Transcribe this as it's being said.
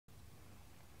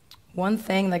One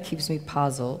thing that keeps me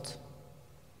puzzled,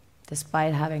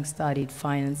 despite having studied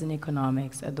finance and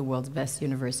economics at the world's best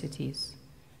universities,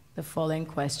 the following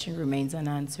question remains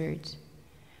unanswered.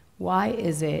 Why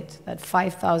is it that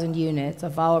 5,000 units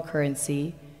of our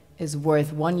currency is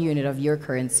worth 1 unit of your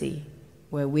currency,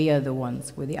 where we are the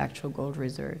ones with the actual gold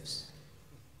reserves?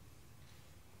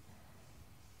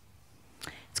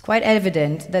 It's quite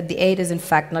evident that the aid is in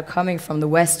fact not coming from the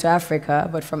West to Africa,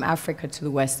 but from Africa to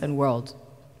the Western world.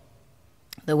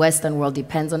 The Western world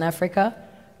depends on Africa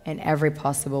in every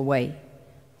possible way,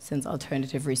 since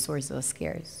alternative resources are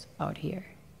scarce out here.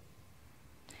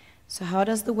 So how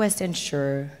does the West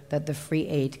ensure that the free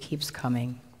aid keeps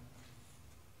coming?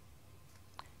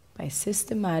 By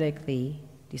systematically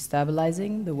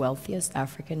destabilizing the wealthiest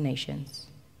African nations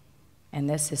and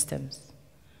their systems,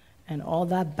 and all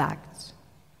that backed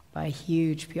by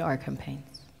huge PR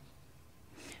campaigns,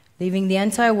 leaving the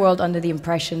entire world under the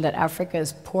impression that Africa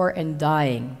is poor and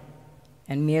dying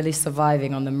and merely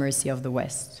surviving on the mercy of the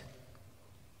West.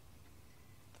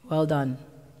 Well done,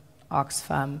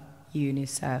 Oxfam,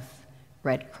 UNICEF,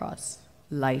 Red Cross,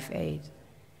 Life Aid,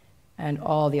 and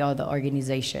all the other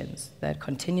organizations that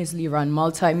continuously run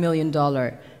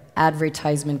multi-million-dollar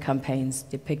advertisement campaigns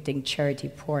depicting charity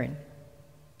porn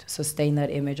to sustain that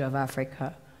image of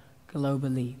Africa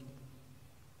globally.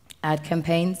 Ad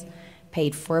campaigns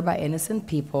paid for by innocent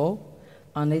people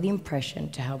under the impression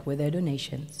to help with their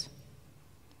donations.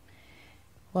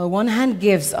 While one hand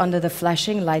gives under the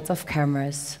flashing lights of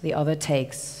cameras, the other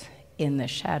takes in the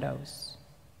shadows.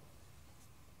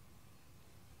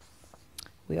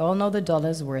 We all know the dollar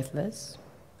is worthless,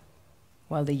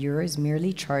 while the euro is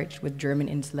merely charged with German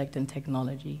intellect and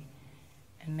technology,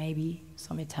 and maybe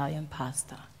some Italian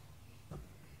pasta.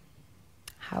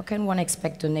 How can one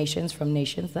expect donations from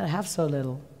nations that have so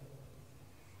little?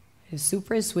 It's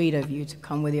super sweet of you to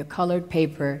come with your colored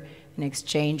paper in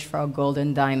exchange for our gold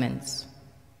and diamonds.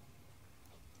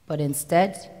 But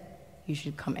instead, you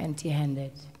should come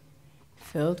empty-handed,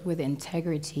 filled with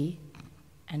integrity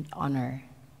and honor.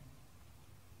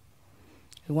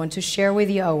 We want to share with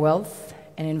you our wealth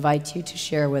and invite you to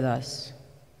share with us.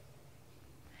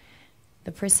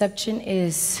 The perception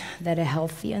is that a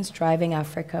healthy and striving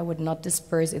Africa would not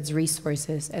disperse its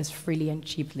resources as freely and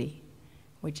cheaply,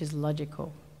 which is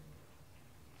logical.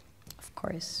 Of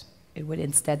course, it would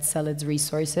instead sell its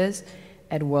resources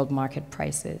at world market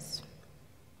prices,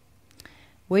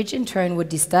 which in turn would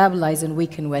destabilize and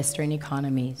weaken Western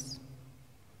economies,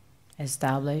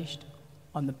 established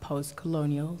on the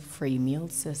post-colonial free meal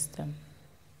system.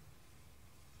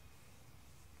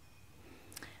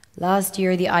 Last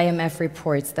year, the IMF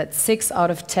reports that 6 out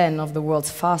of 10 of the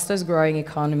world's fastest growing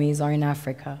economies are in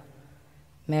Africa,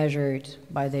 measured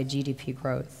by their GDP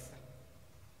growth.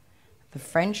 The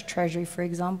French Treasury, for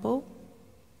example,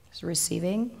 is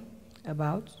receiving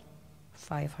about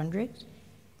 $500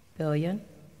 billion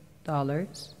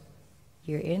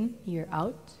year in, year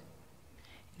out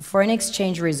in foreign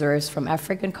exchange reserves from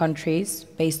African countries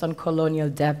based on colonial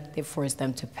debt they forced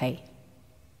them to pay.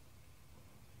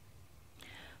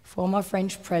 Former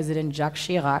French President Jacques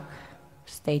Chirac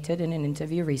stated in an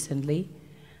interview recently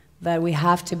that we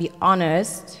have to be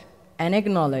honest and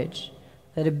acknowledge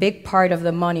that a big part of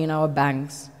the money in our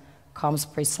banks comes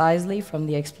precisely from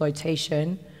the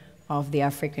exploitation of the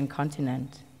African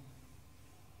continent.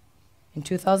 In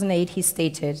 2008, he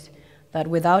stated that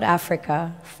without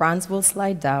Africa, France will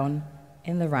slide down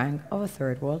in the rank of a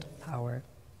third world power.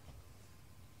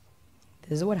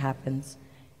 This is what happens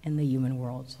in the human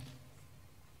world,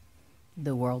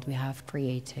 the world we have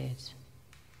created.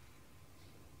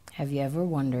 Have you ever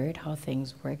wondered how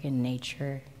things work in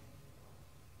nature?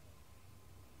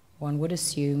 One would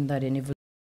assume that in evolution.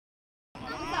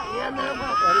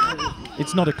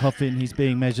 It's not a coffin he's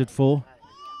being measured for.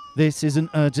 This is an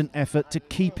urgent effort to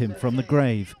keep him from the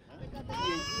grave.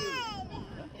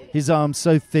 His arms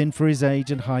so thin for his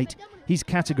age and height, he's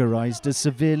categorized as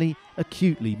severely,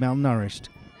 acutely malnourished.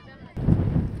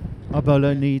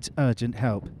 Arbolo needs urgent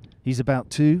help. He's about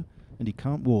 2 and he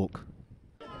can't walk.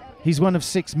 He's one of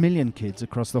 6 million kids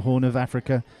across the Horn of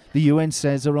Africa the UN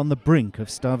says are on the brink of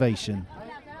starvation.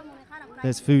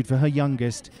 There's food for her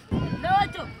youngest,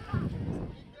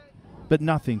 but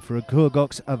nothing for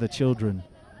Agurgok's other children.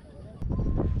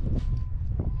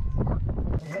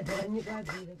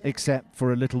 Except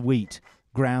for a little wheat,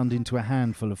 ground into a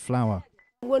handful of flour.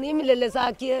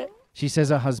 She says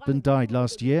her husband died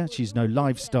last year. She's no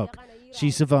livestock.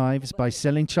 She survives by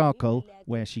selling charcoal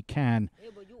where she can.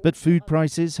 But food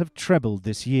prices have trebled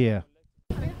this year.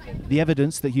 The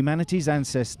evidence that humanity's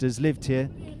ancestors lived here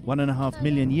 1.5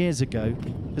 million years ago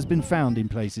has been found in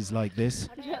places like this.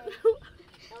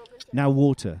 Now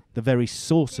water, the very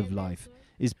source of life,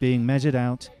 is being measured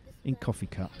out in coffee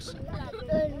cups.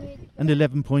 And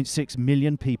 11.6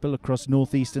 million people across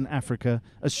northeastern Africa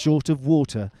are short of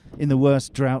water in the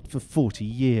worst drought for 40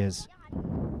 years.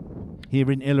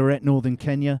 Here in Illoret, northern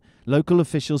Kenya, local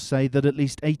officials say that at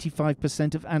least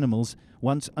 85% of animals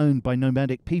once owned by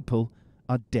nomadic people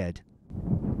are dead.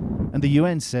 And the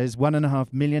UN says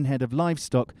 1.5 million head of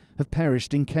livestock have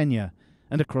perished in Kenya,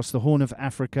 and across the Horn of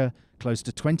Africa, close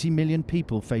to 20 million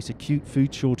people face acute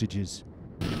food shortages.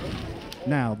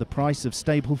 Now, the price of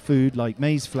staple food like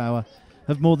maize flour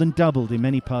have more than doubled in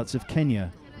many parts of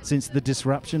Kenya since the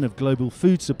disruption of global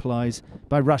food supplies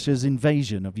by Russia's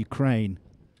invasion of Ukraine.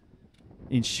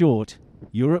 In short,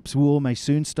 Europe's war may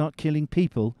soon start killing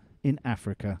people in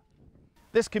Africa.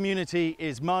 This community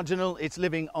is marginal. It's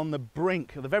living on the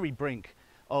brink, the very brink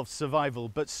of survival,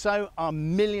 but so are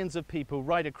millions of people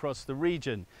right across the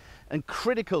region. And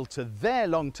critical to their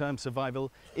long-term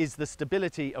survival is the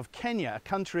stability of Kenya, a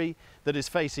country that is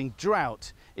facing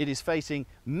drought. It is facing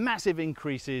massive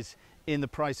increases in the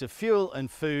price of fuel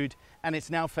and food, and it's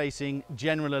now facing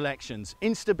general elections.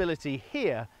 Instability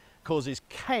here causes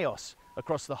chaos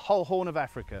across the whole Horn of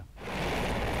Africa.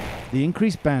 The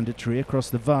increased banditry across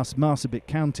the vast Marsabit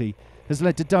County has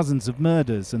led to dozens of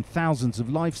murders and thousands of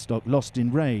livestock lost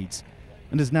in raids,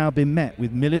 and has now been met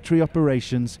with military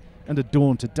operations and a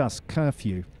dawn-to-dusk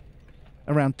curfew.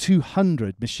 Around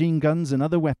 200 machine guns and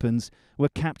other weapons were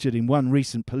captured in one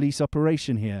recent police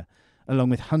operation here, along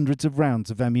with hundreds of rounds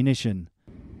of ammunition.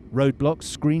 Roadblocks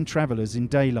screen travellers in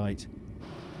daylight.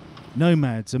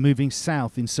 Nomads are moving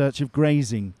south in search of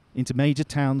grazing into major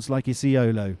towns like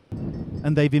Isiolo,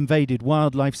 and they've invaded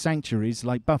wildlife sanctuaries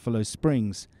like Buffalo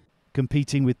Springs,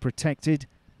 competing with protected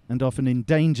and often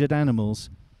endangered animals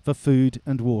for food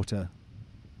and water.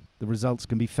 The results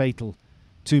can be fatal.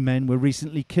 2 men were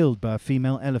recently killed by a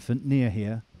female elephant near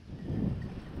here.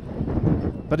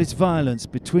 But it's violence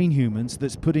between humans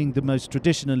that's putting the most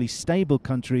traditionally stable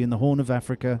country in the Horn of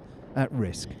Africa at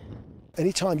risk.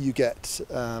 Anytime you get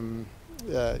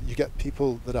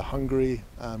people that are hungry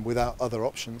without other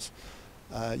options,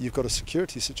 you've got a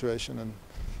security situation.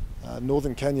 And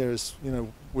northern Kenya is,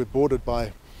 we're bordered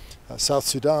by South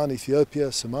Sudan, Ethiopia,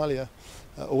 Somalia,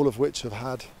 all of which have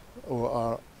had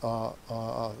or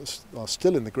are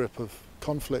still in the grip of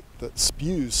conflict that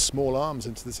spews small arms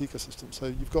into this ecosystem. So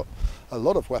you've got a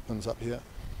lot of weapons up here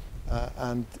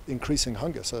and increasing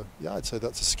hunger. So yeah, I'd say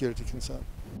that's a security concern.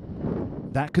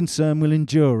 That concern will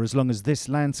endure as long as this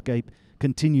landscape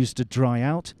continues to dry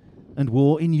out and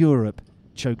war in Europe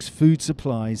chokes food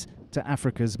supplies to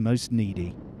Africa's most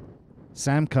needy.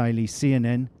 Sam Kiley,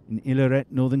 CNN in Illoret,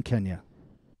 northern Kenya.